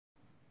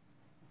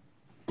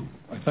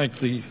Thank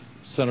the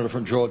Senator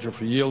from Georgia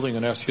for yielding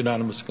and ask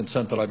unanimous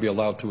consent that I be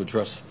allowed to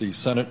address the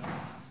Senate.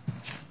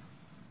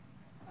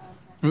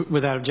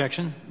 Without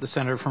objection, the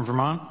Senator from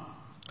Vermont.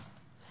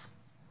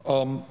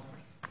 Mr.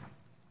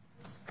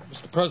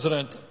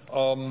 President,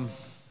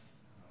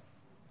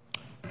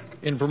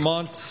 in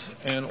Vermont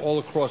and all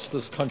across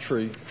this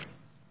country,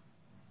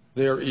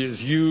 there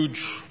is huge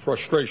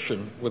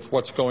frustration with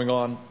what's going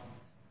on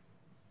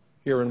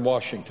here in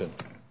Washington.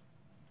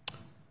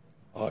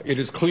 It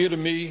is clear to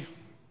me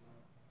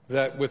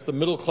that with the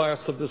middle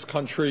class of this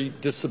country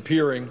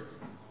disappearing,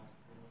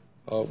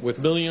 with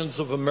millions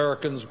of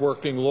Americans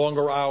working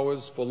longer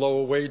hours for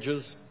lower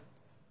wages,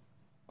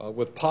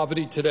 with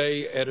poverty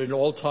today at an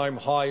all-time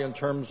high in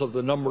terms of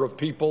the number of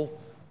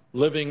people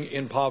living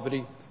in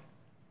poverty,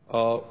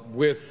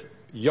 with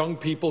young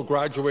people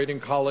graduating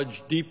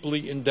college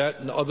deeply in debt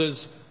and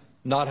others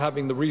not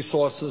having the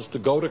resources to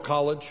go to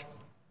college,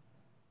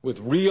 with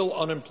real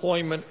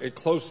unemployment at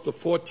close to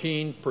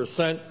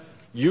 14%,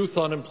 youth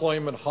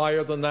unemployment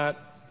higher than that,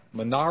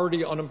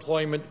 minority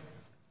unemployment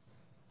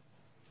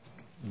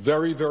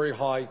very, very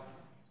high,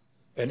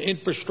 an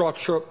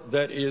infrastructure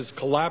that is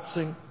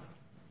collapsing,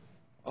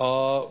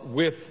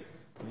 with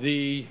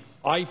the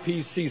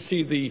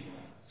IPCC, the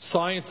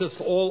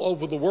scientists all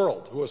over the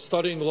world who are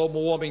studying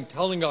global warming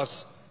telling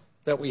us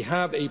that we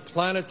have a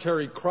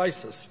planetary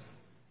crisis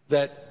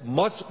that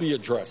must be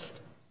addressed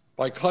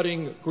by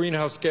cutting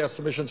greenhouse gas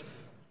emissions.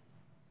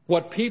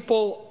 What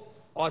people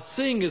are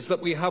seeing is that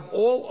we have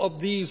all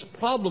of these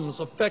problems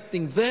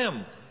affecting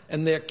them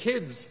and their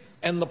kids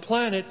and the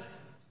planet,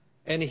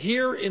 and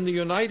here in the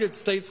United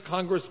States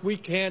Congress we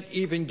can't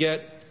even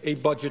get a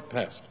budget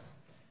passed.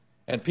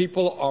 And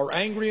people are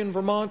angry in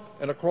Vermont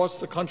and across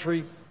the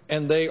country,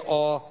 and they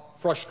are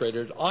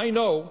frustrated. I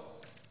know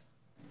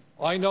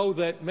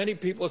that many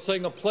people are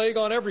saying a plague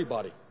on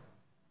everybody.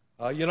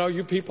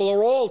 You people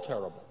are all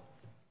terrible.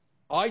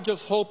 I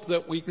just hope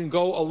that we can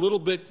go a little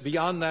bit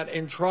beyond that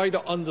and try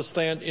to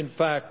understand, in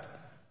fact,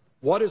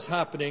 what is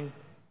happening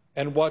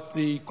and what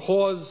the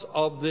cause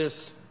of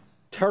this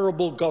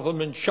terrible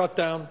government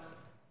shutdown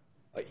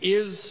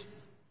is,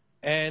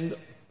 and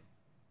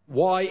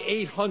why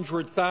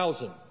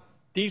 800,000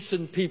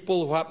 decent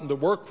people who happen to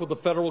work for the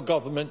federal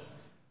government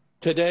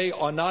today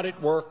are not at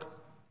work,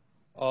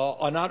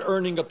 are not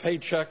earning a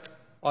paycheck,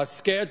 are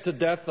scared to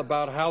death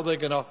about how they're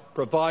going to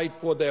provide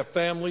for their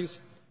families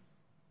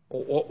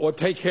or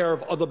take care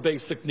of other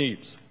basic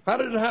needs. How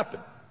did it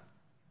happen?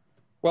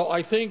 Well,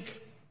 I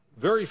think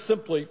very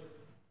simply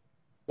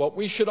what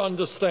we should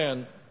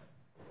understand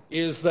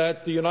is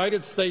that the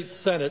United States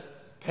Senate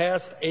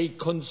passed a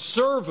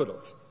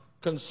conservative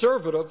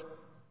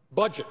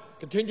budget,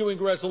 continuing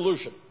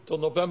resolution, till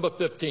November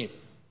 15th,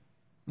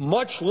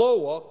 much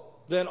lower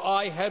than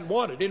I had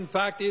wanted. In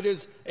fact, it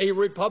is a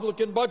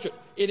Republican budget.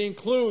 It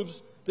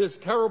includes this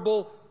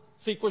terrible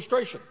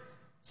sequestration,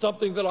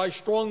 something that I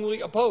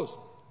strongly opposed.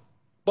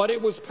 But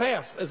it was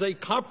passed as a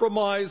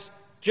compromise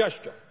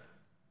gesture,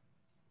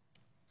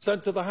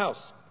 sent to the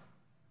House.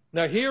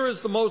 Now, here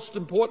is the most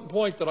important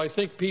point that I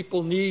think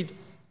people need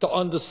to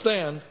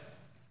understand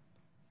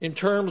in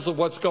terms of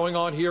what's going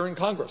on here in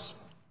Congress.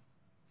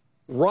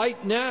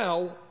 Right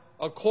now,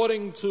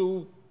 according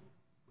to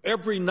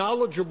every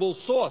knowledgeable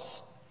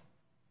source,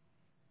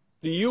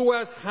 the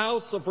U.S.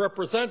 House of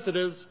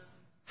Representatives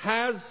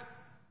has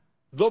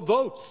the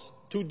votes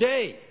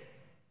today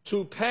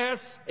to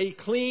pass a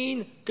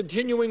clean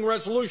continuing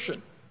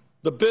resolution,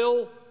 the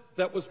bill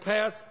that was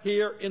passed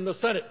here in the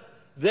Senate.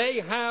 They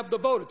have the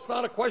vote. It's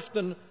not a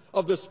question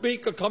of the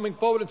Speaker coming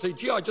forward and saying,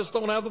 gee, I just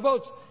don't have the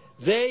votes.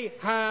 They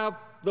have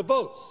the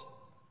votes.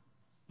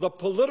 The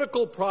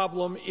political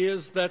problem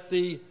is that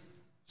the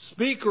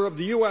Speaker of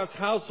the U.S.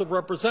 House of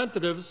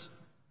Representatives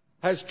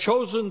has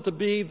chosen to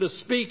be the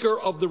Speaker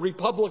of the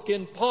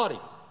Republican Party,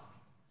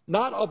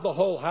 not of the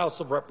whole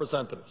House of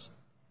Representatives.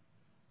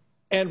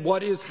 And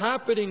what is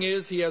happening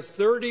is he has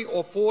 30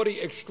 or 40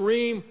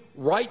 extreme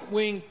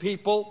right-wing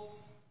people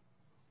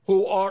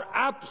who are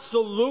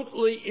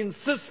absolutely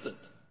insistent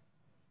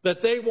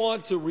that they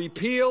want to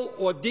repeal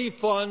or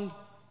defund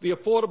the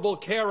Affordable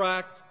Care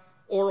Act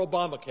or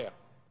Obamacare.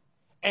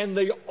 And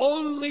the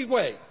only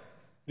way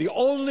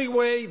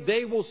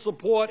they will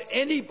support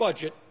any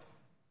budget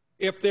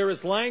if there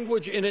is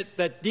language in it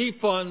that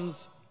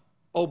defunds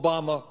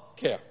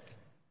Obamacare.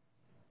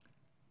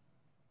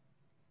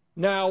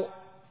 Now,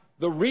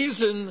 the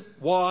reason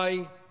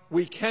why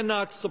we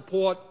cannot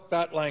support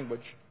that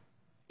language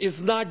is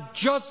not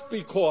just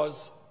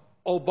because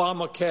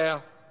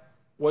Obamacare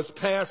was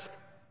passed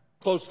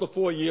close to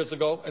 4 years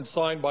ago and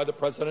signed by the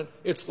President.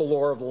 It's the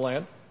law of the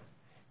land.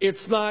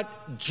 It's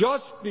not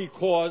just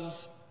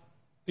because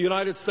the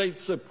United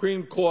States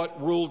Supreme Court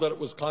ruled that it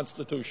was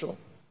constitutional.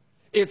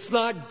 It's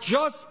not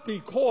just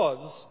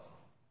because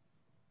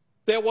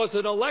there was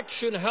an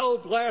election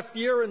held last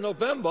year in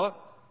November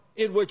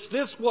in which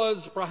this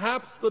was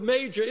perhaps the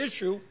major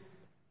issue,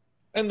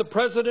 and the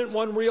President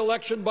won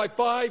re-election by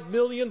 5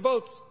 million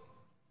votes.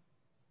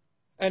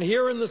 And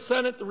here in the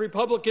Senate, the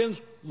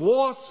Republicans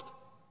lost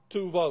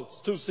 2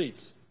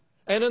 seats.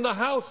 And in the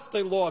House,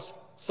 they lost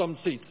some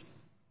seats.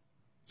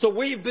 So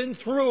we've been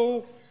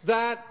through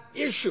that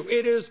issue.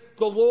 It is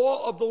the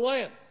law of the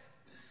land.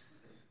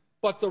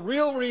 But the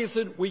real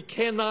reason we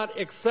cannot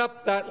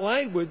accept that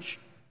language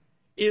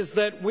is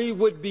that we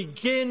would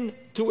begin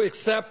to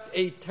accept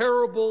a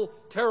terrible,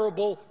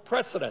 terrible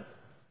precedent.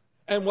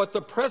 And what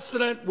the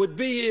precedent would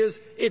be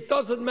is it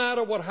doesn't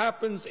matter what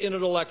happens in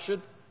an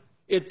election.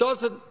 It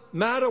doesn't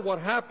matter what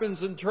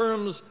happens in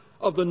terms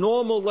of the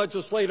normal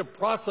legislative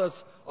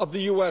process of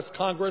the U.S.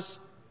 Congress.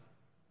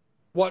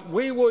 What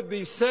we would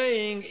be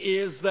saying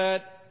is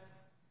that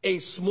a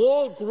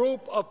small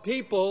group of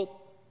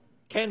people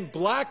can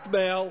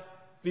blackmail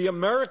the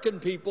American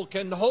people,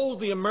 can hold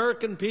the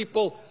American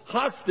people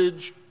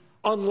hostage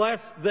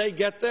unless they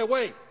get their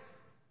way.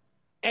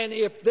 And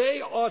if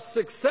they are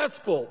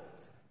successful,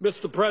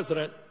 Mr.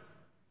 President,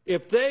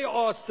 if they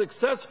are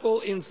successful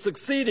in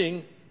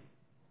succeeding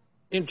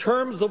in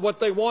terms of what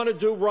they want to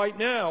do right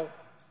now,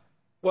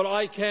 what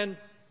I can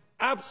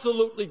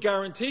absolutely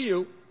guarantee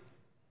you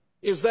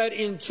is that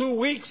in 2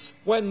 weeks,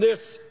 when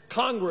this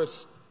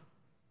Congress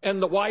and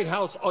the White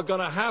House are going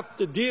to have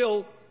to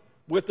deal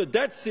with the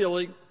debt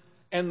ceiling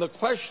and the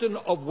question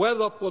of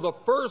whether, for the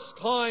first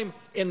time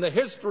in the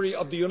history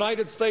of the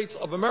United States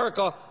of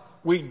America,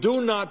 we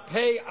do not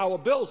pay our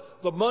bills,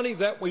 the money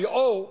that we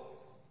owe,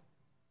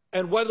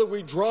 and whether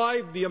we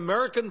drive the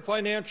American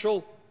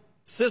financial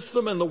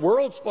system and the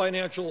world's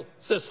financial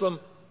system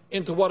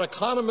into what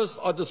economists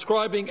are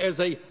describing as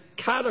a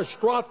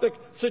catastrophic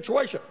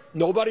situation.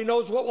 Nobody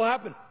knows what will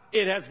happen.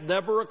 It has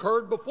never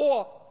occurred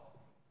before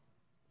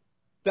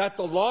that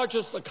the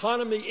largest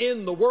economy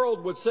in the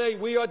world would say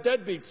we are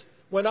deadbeats.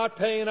 We're not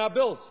paying our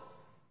bills.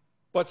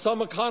 But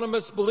some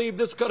economists believe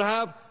this could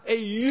have a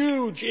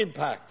huge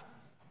impact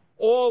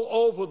all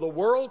over the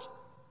world,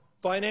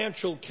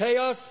 financial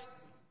chaos,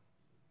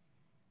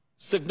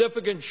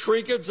 significant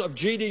shrinkage of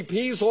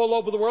GDPs all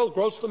over the world,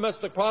 gross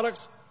domestic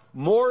products,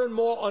 more and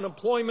more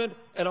unemployment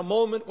at a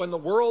moment when the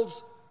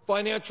world's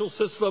financial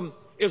system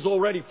is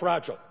already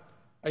fragile.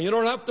 And you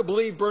don't have to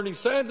believe Bernie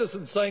Sanders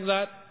in saying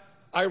that.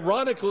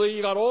 Ironically,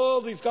 you got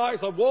all these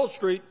guys on Wall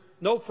Street,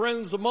 no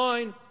friends of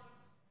mine.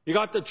 You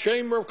got the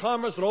Chamber of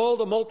Commerce and all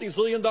the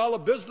multi-zillion-dollar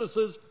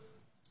businesses.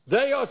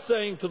 They are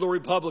saying to the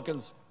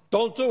Republicans,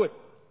 don't do it.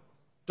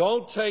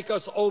 Don't take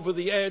us over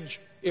the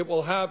edge. It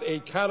will have a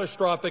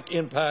catastrophic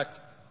impact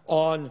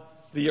on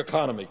the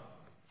economy.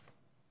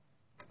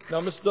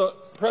 Now, Mr.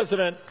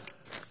 President,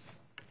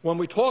 when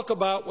we talk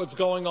about what's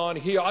going on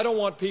here, I don't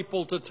want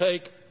people to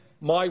take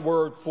my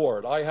word for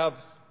it. I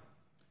have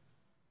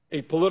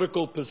a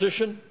political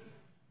position,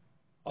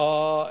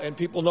 and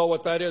people know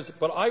what that is,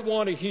 but I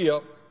want to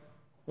hear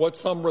what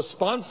some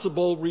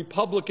responsible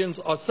Republicans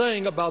are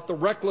saying about the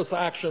reckless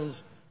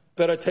actions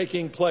that are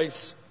taking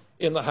place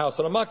in the House.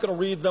 And I'm not going to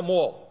read them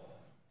all,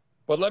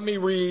 but let me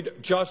read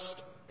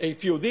just a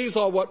few. These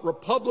are what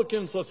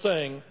Republicans are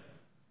saying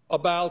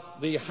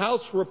about the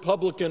House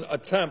Republican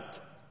attempt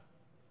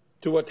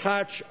to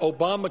attach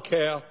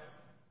Obamacare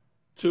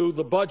to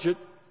the budget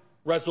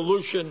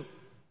resolution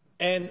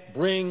and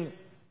bring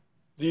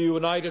the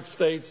United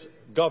States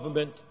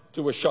government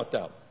to a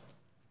shutdown.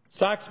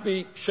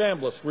 Saxby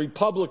Chambliss,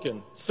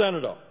 Republican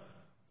senator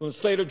from the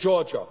state of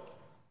Georgia,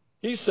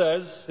 he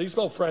says, he's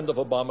no friend of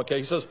Obamacare,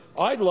 he says,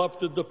 I'd love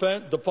to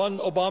defund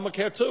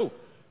Obamacare too,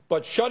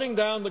 but shutting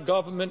down the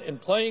government and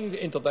playing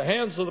into the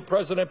hands of the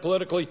president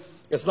politically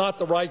is not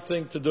the right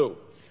thing to do.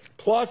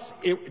 Plus,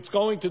 it's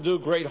going to do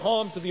great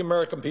harm to the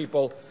American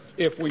people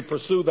if we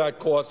pursue that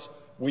course.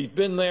 We've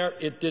been there.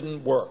 It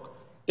didn't work.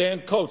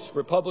 Dan Coats,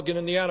 Republican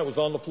Indiana, was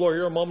on the floor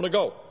here a moment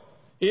ago.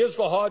 Here's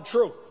the hard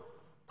truth.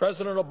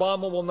 President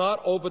Obama will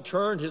not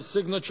overturn his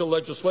signature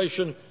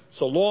legislation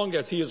so long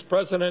as he is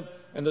president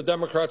and the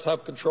Democrats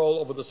have control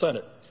over the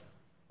Senate.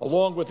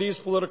 Along with these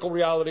political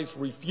realities,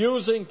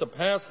 refusing to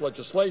pass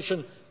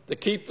legislation to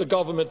keep the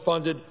government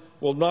funded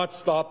will not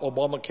stop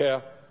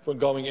Obamacare from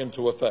going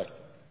into effect.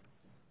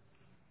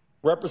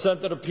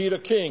 Representative Peter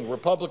King,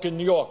 Republican,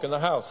 New York, in the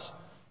House,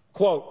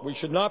 quote, we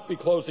should not be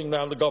closing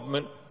down the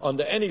government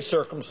under any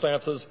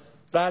circumstances.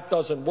 That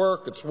doesn't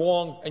work. It's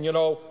wrong. And, you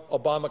know,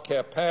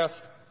 Obamacare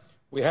passed.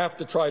 We have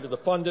to try to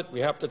defund it.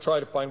 We have to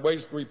try to find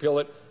ways to repeal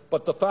it.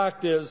 But the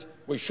fact is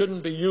we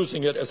shouldn't be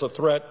using it as a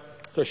threat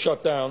to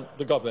shut down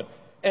the government.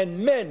 And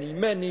many,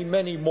 many,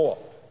 many more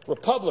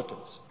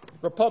Republicans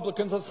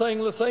are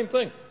saying the same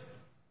thing.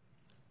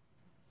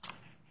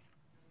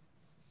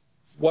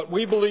 What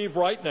we believe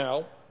right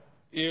now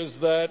is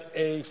that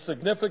a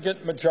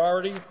significant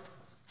majority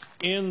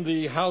in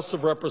the House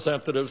of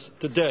Representatives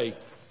today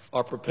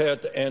are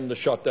prepared to end the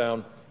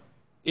shutdown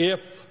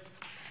if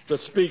the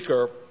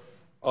Speaker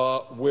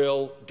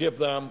will give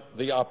them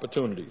the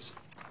opportunities.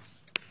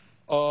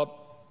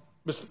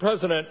 Mr.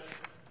 President,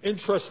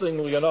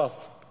 interestingly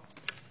enough,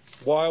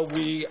 while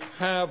we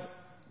have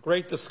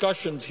great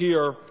discussions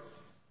here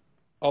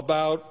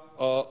about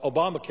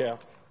Obamacare,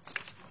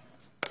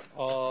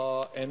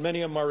 and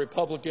many of my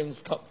Republican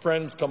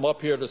friends come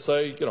up here to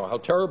say, you know, how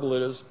terrible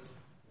it is,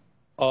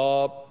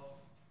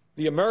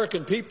 the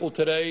American people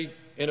today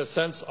in a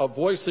sense, of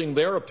voicing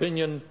their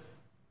opinion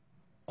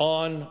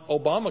on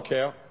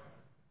Obamacare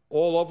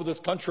all over this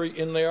country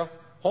in their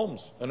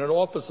homes and in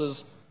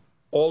offices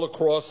all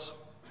across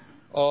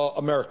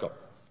America.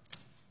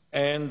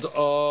 And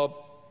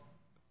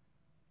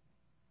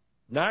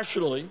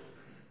nationally,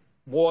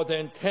 more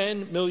than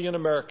 10 million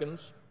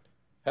Americans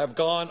have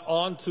gone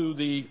onto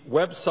the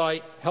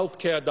website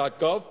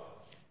healthcare.gov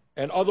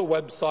and other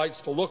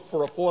websites to look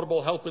for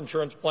affordable health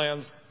insurance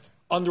plans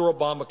under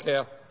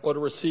Obamacare or to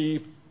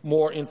receive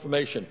more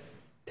information.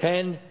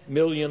 10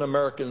 million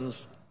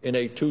Americans in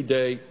a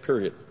 2-day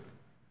period.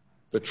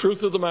 The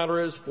truth of the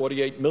matter is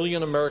 48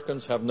 million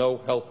Americans have no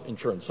health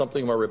insurance,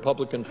 something my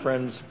Republican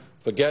friends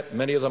forget.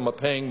 Many of them are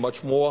paying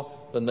much more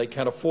than they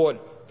can afford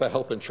for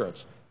health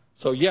insurance.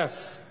 So,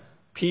 yes,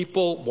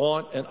 people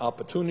want an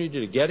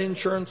opportunity to get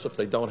insurance if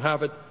they don't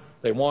have it.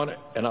 They want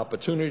an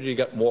opportunity to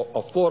get more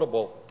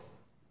affordable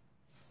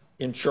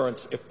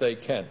insurance if they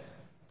can.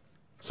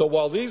 So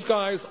while these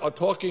guys are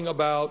talking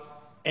about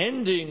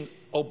ending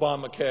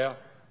Obamacare,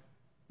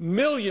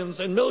 millions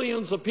and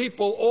millions of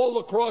people all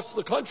across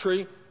the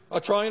country are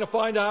trying to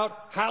find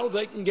out how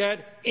they can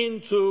get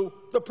into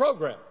the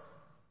program.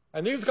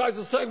 And these guys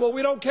are saying, well,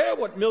 we don't care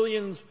what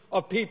millions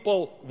of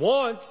people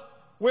want.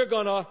 We're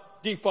going to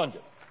defund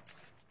it.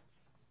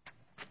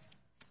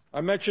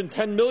 I mentioned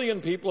 10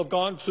 million people have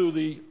gone to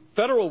the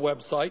federal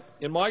website.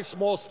 In my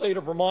small state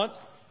of Vermont,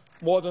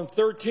 more than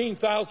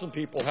 13,000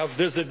 people have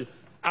visited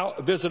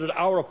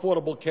our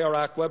Affordable Care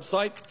Act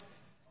website.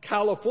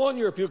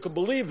 California, if you can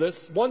believe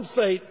this, one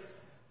state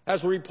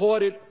has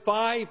reported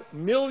 5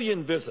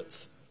 million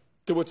visits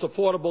to its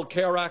Affordable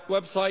Care Act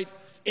website.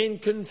 In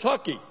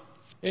Kentucky,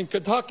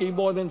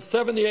 more than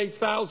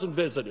 78,000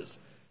 visitors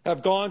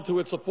have gone to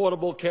its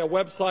Affordable Care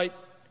website.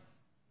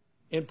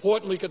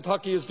 Importantly,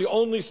 Kentucky is the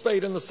only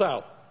state in the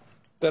South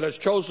that has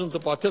chosen to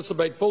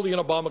participate fully in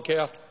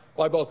Obamacare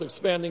by both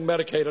expanding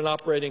Medicaid and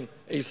operating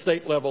a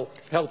state-level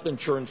health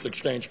insurance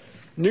exchange.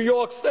 New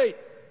York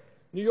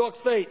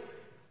State,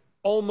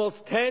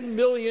 almost 10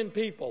 million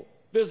people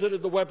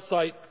visited the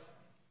website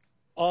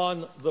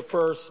on the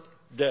first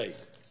day.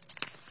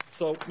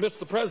 So,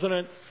 Mr.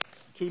 President,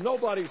 to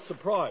nobody's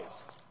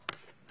surprise,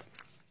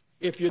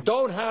 if you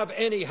don't have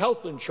any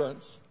health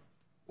insurance,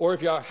 or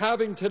if you're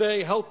having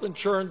today health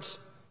insurance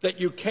that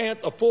you can't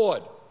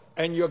afford,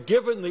 and you're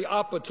given the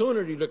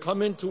opportunity to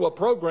come into a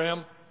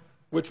program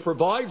which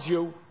provides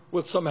you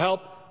with some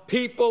help,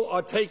 people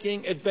are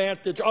taking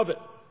advantage of it.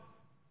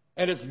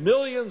 And it's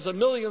millions and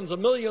millions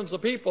and millions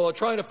of people are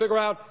trying to figure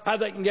out how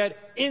they can get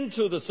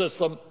into the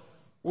system.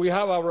 We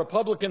have our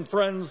Republican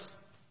friends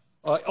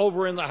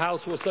over in the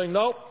House who are saying,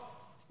 no,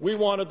 we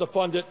wanted to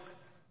fund it.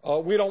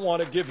 We don't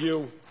want to give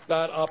you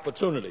that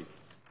opportunity.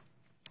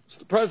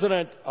 Mr.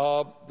 President,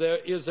 there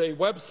is a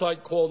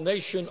website called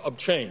Nation of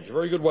Change, a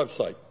very good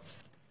website.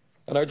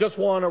 And I just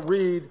want to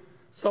read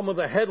some of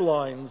the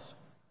headlines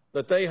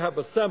that they have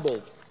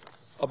assembled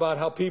about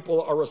how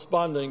people are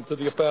responding to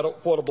the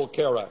Affordable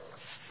Care Act.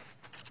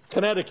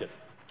 Connecticut,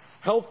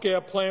 health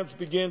care plans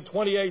begin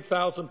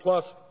 28,000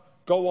 plus,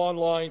 go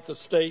online to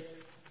state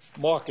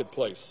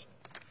marketplace.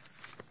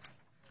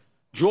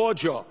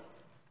 Georgia,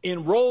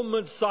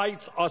 enrollment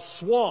sites are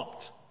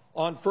swamped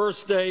on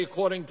first day,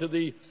 according to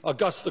the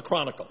Augusta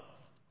Chronicle.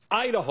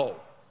 Idaho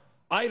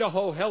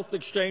Health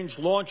Exchange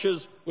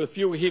launches with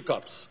few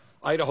hiccups.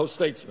 Idaho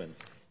Statesman.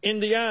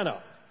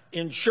 Indiana,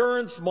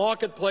 insurance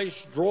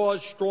marketplace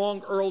draws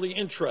strong early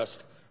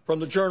interest from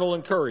the Journal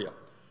and Courier.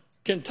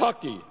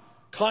 Kentucky,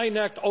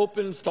 Kynect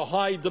opens to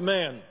high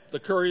demand, the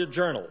Courier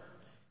Journal.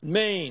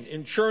 Maine,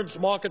 insurance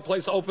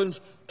marketplace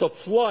opens to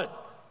flood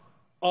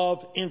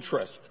of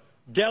interest.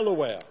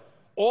 Delaware,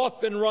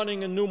 off and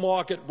running a new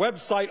market,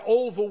 website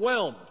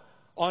overwhelmed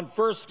on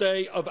first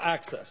day of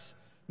access.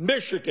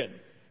 Michigan,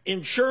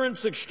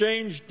 insurance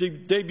exchange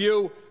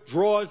debut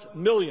draws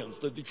millions,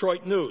 the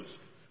Detroit News.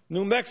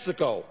 New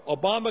Mexico,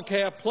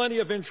 Obamacare, plenty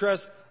of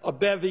interest, a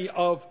bevy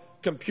of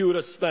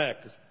computer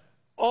snags.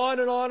 On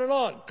and on and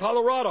on.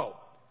 Colorado,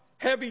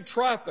 heavy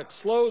traffic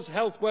slows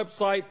health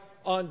website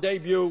on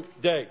debut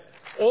day.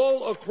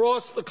 All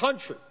across the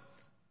country,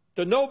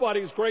 to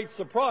nobody's great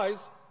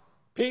surprise,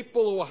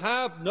 people who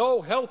have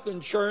no health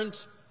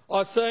insurance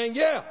are saying,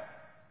 yeah,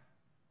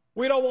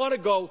 we don't want to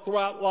go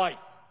throughout life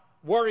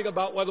worrying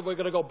about whether we're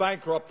going to go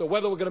bankrupt or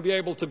whether we're going to be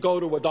able to go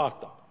to a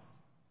doctor.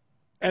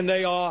 And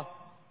they are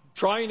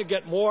trying to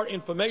get more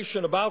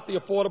information about the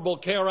Affordable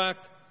Care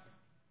Act,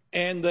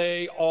 and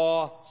they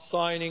are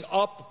signing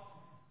up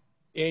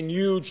in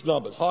huge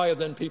numbers, higher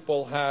than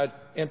people had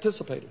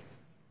anticipated.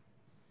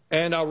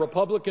 And our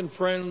Republican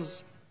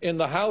friends in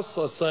the House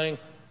are saying,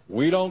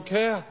 we don't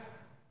care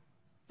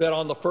that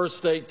on the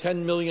first day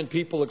 10 million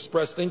people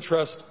expressed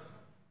interest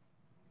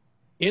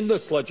in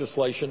this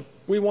legislation.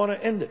 We want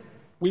to end it.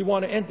 We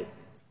want to end it.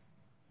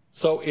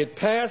 So it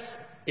passed.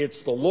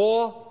 It's the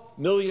law.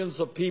 Millions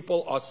of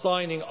people are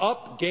signing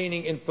up,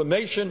 gaining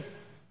information,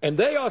 and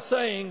they are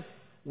saying,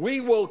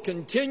 we will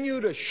continue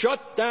to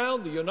shut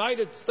down the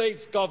United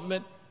States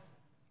government,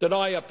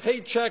 deny a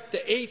paycheck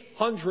to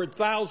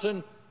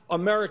 800,000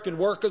 American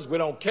workers. We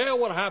don't care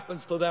what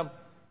happens to them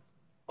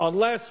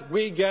unless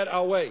we get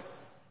our way.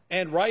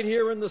 And right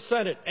here in the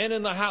Senate and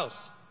in the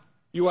House,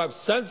 you have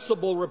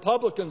sensible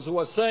Republicans who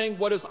are saying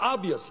what is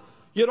obvious.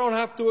 You don't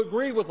have to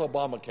agree with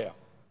Obamacare.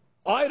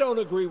 I don't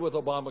agree with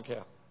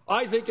Obamacare.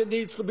 I think it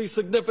needs to be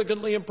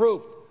significantly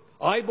improved.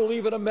 I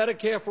believe in a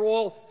Medicare for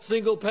all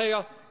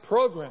single-payer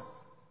program.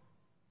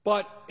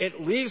 But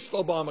at least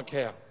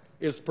Obamacare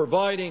is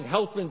providing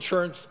health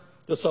insurance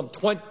to some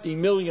 20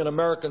 million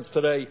Americans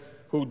today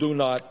who do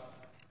not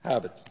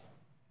have it.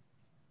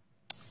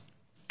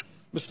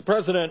 Mr.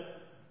 President,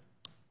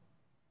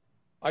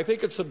 I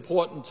think it's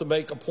important to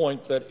make a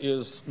point that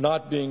is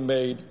not being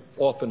made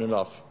often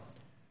enough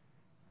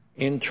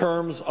in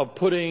terms of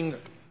putting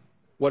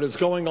what is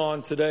going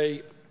on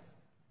today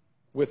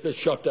with this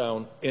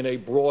shutdown in a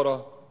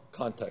broader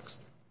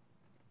context.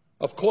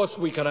 Of course,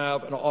 we can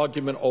have an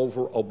argument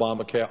over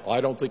Obamacare.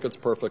 I don't think it's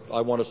perfect.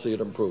 I want to see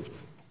it improved.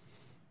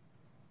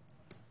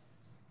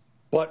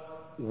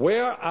 But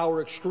where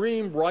our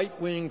extreme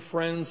right-wing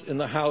friends in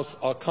the House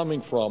are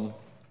coming from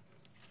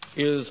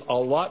is a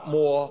lot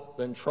more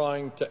than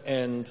trying to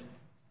end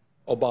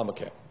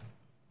Obamacare.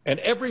 And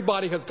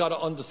everybody has got to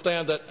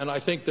understand that, and I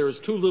think there is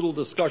too little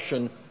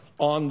discussion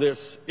on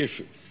this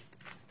issue.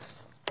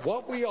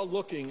 What we are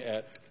looking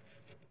at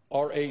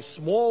are a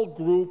small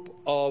group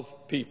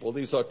of people.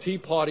 These are Tea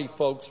Party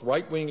folks,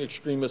 right-wing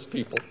extremist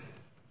people,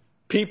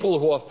 people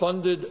who are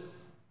funded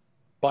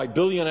by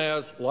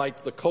billionaires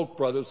like the Koch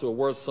brothers, who are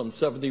worth some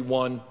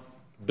 $71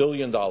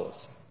 billion.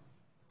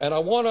 And I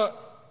want to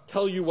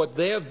tell you what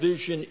their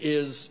vision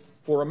is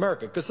for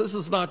America, because this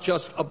is not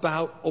just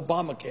about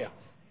Obamacare.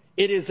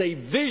 It is a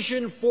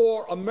vision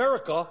for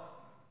America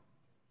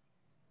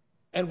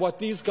and what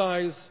these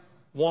guys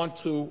want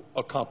to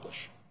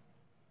accomplish.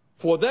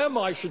 For them,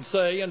 I should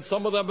say, and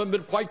some of them have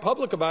been quite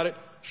public about it,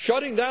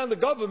 shutting down the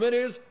government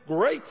is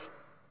great.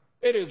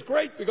 It is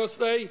great because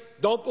they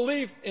don't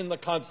believe in the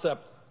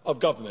concept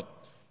of government.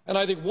 And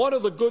I think one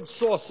of the good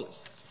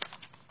sources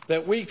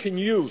that we can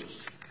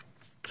use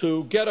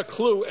to get a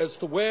clue as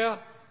to where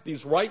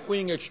these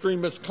right-wing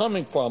extremists are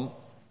coming from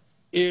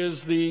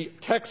is the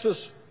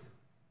Texas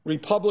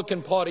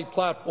Republican Party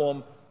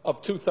platform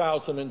of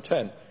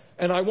 2010.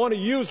 And I want to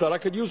use that. I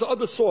could use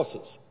other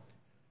sources.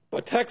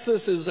 But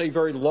Texas is a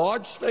very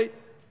large state.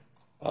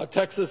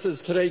 Texas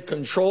is today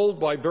controlled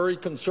by very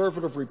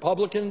conservative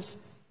Republicans.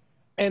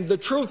 And the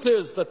truth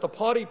is that the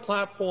party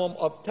platform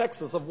of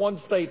Texas, of one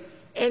state,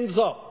 ends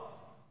up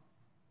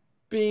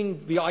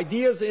being, the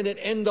ideas in it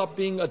end up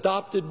being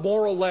adopted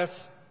more or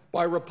less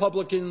by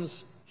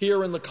Republicans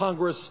here in the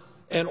Congress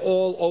and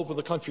all over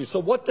the country. So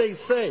what they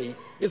say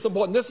is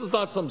important. This is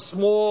not some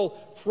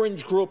small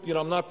fringe group.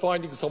 I'm not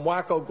finding some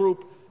wacko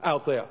group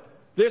out there.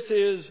 This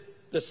is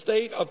the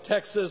state of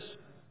Texas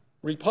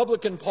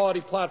Republican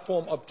Party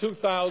platform of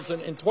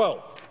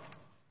 2012.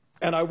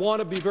 And I want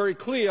to be very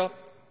clear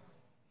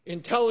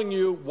in telling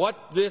you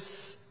what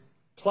this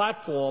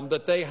platform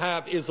that they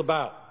have is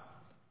about.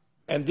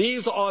 And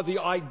these are the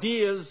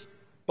ideas,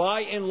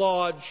 by and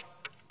large,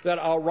 that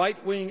our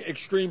right-wing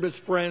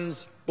extremist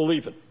friends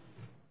believe in.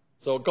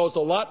 So it goes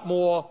a lot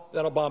more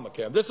than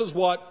Obamacare. This is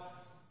what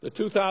the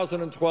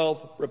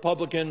 2012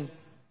 Republican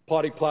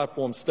Party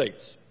platform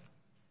states.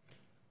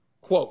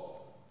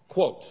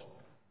 Quote,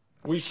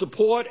 we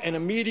support an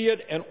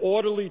immediate and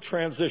orderly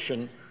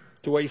transition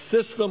to a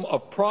system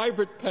of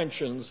private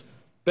pensions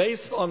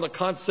based on the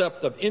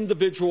concept of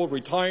individual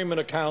retirement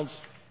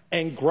accounts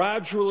and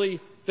gradually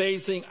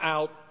phasing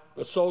out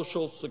the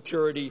Social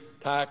Security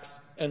tax,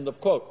 end of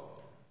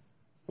quote.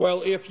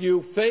 Well, if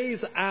you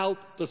phase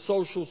out the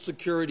Social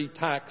Security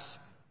tax,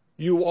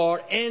 you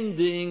are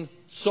ending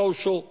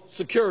Social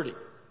Security.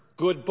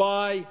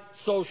 Goodbye,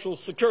 Social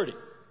Security.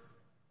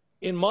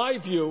 In my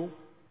view,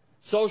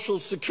 Social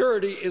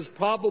Security is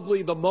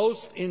probably the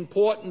most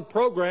important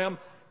program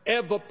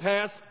ever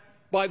passed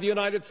by the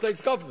United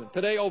States government.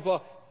 Today,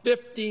 over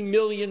 50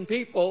 million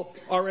people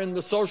are in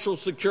the Social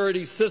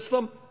Security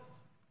system.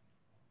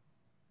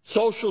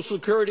 Social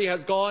Security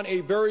has gone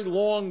a very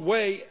long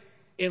way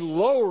in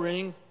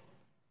lowering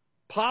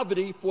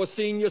poverty for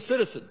senior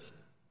citizens.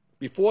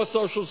 Before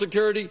Social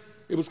Security,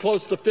 it was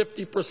close to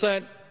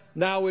 50%.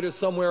 Now it is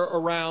somewhere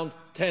around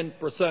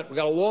 10%. We've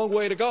got a long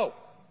way to go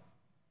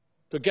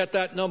to get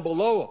that number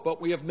lower, but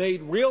we have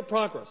made real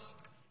progress.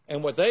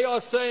 And what they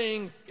are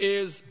saying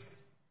is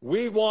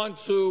we want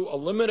to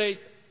eliminate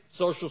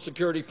Social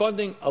Security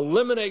funding,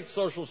 eliminate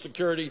Social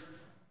Security,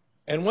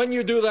 and when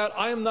you do that,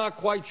 I am not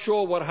quite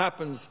sure what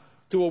happens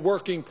to a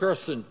working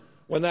person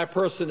when that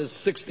person is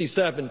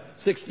 67,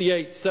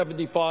 68,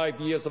 75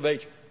 years of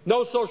age.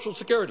 No Social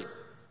Security.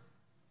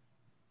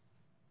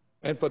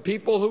 And for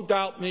people who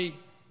doubt me,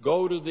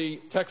 go to the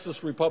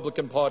Texas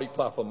Republican Party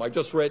platform. I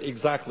just read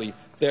exactly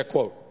their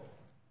quote.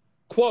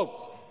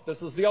 Quote,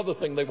 this is the other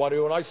thing they want to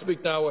do, and I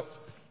speak now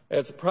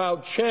as a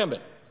proud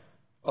chairman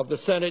of the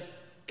Senate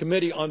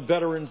Committee on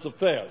Veterans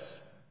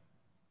Affairs.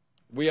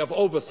 We have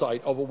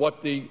oversight over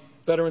what the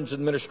Veterans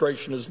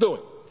Administration is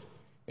doing.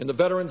 In the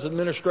Veterans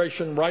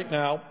Administration right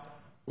now,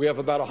 We have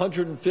about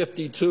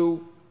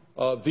 152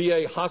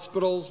 VA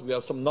hospitals. We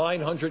have some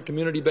 900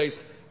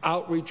 community-based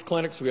outreach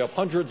clinics. We have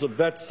hundreds of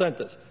vet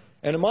centers.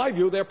 And in my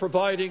view, they're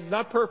providing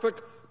not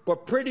perfect,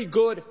 but pretty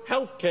good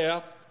health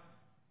care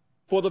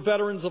for the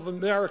veterans of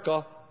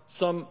America,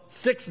 some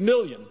 6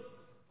 million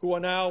who are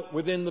now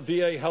within the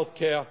VA health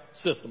care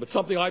system. It's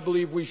something I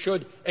believe we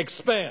should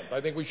expand.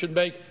 I think we should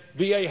make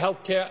VA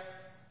health care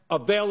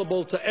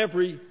available to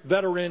every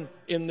veteran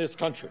in this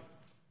country.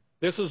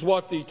 This is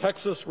what the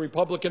Texas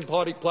Republican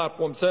Party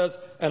platform says,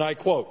 and I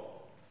quote,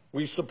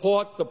 "We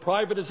support the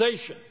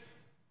privatization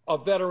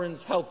of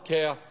veterans' health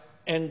care,"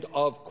 end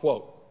of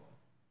quote.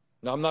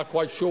 Now, I'm not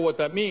quite sure what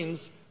that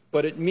means,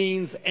 but it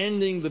means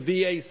ending the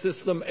VA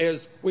system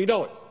as we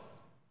know it,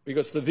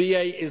 because the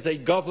VA is a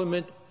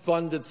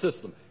government-funded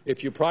system.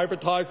 If you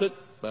privatize it,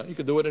 well, you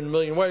can do it in a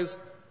million ways,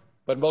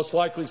 but most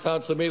likely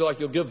sounds to me like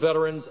you'll give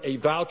veterans a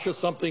voucher,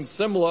 something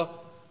similar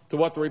to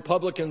what the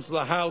Republicans in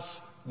the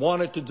House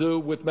wanted to do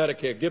with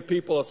Medicare. Give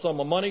people a sum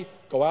of money,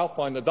 go out,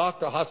 find the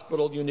doctor,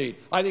 hospital you need.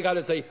 I think that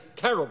is a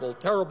terrible,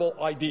 terrible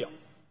idea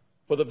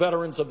for the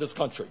veterans of this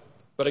country.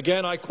 But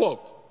again, I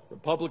quote,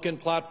 Republican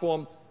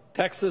platform,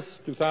 Texas,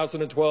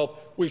 2012,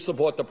 we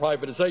support the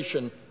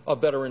privatization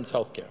of veterans'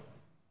 health care.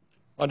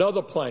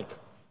 Another plank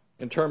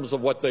in terms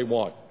of what they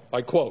want,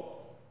 I quote,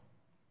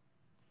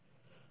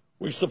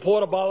 "We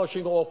support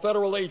abolishing all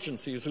federal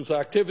agencies whose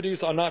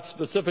activities are not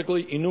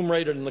specifically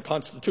enumerated in the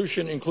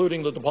Constitution,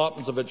 including the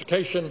Departments of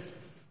Education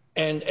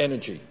and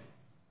Energy."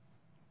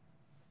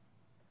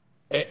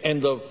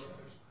 End of.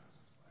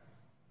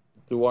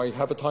 Do I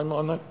have a time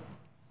on that?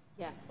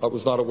 Yes. I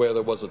was not aware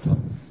there was a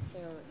time.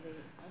 The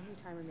only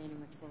time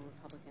remaining was for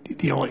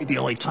Republicans. The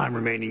only time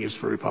remaining is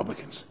for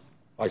Republicans.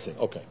 I see.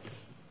 Okay.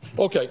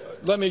 Okay.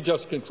 Let me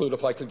just conclude,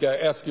 if I could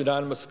ask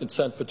unanimous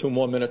consent for 2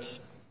 more minutes.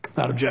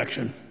 Without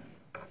objection.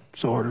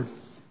 So ordered.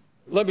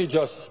 Let me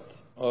just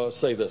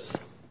say this.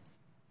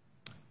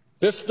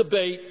 This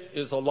debate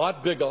is a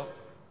lot bigger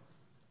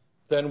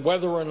than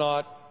whether or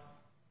not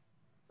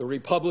the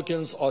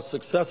Republicans are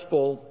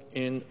successful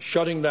in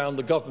shutting down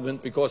the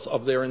government because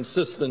of their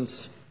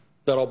insistence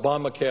that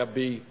Obamacare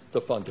be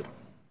defunded.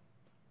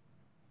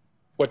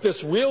 What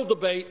this real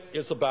debate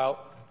is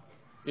about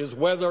is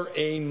whether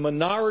a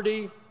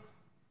minority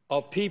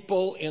of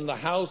people in the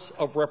House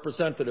of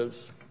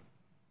Representatives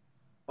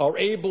are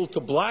able to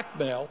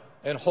blackmail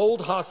and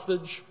hold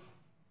hostage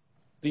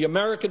the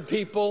American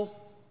people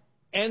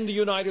and the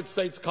United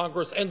States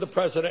Congress and the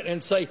President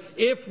and say,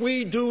 if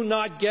we do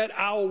not get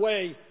our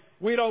way,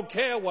 we don't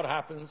care what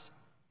happens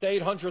to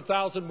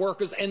 800,000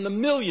 workers and the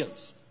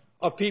millions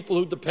of people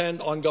who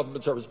depend on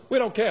government service. We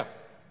don't care.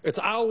 It's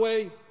our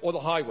way or the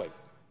highway.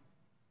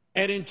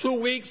 And in 2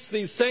 weeks,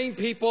 these same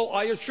people,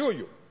 I assure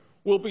you,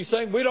 will be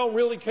saying, we don't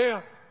really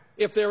care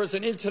if there is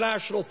an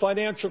international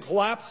financial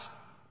collapse,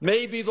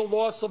 maybe the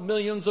loss of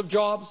millions of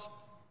jobs.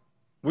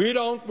 We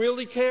don't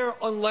really care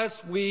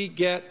unless we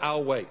get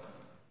our way.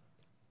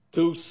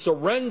 To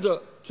surrender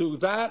to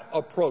that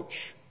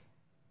approach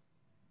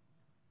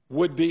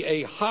would be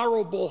a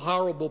horrible,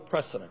 horrible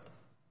precedent,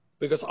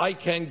 because I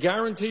can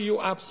guarantee you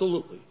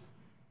absolutely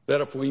that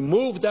if we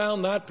move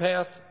down that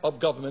path of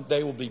government,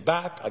 they will be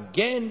back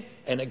again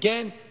and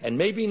again, and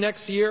maybe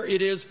next year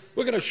it is,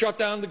 we're going to shut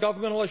down the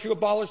government unless you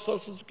abolish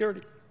Social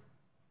Security.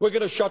 We're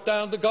going to shut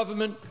down the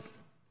government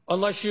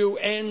unless you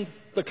end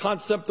the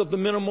concept of the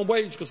minimum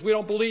wage, because we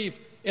don't believe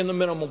in the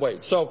minimum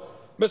wage. So,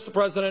 Mr.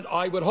 President,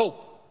 I would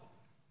hope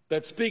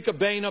that Speaker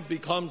Boehner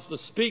becomes the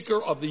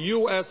Speaker of the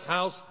U.S.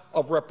 House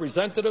of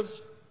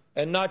Representatives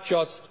and not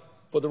just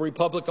for the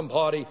Republican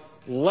Party.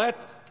 Let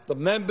the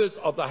members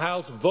of the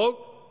House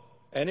vote,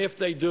 and if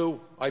they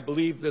do, I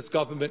believe this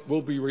government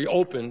will be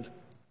reopened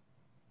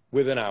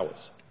within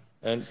hours.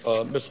 And,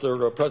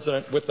 Mr.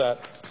 President, with that,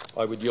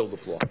 I would yield the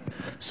floor.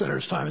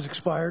 Senator's time has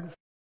expired.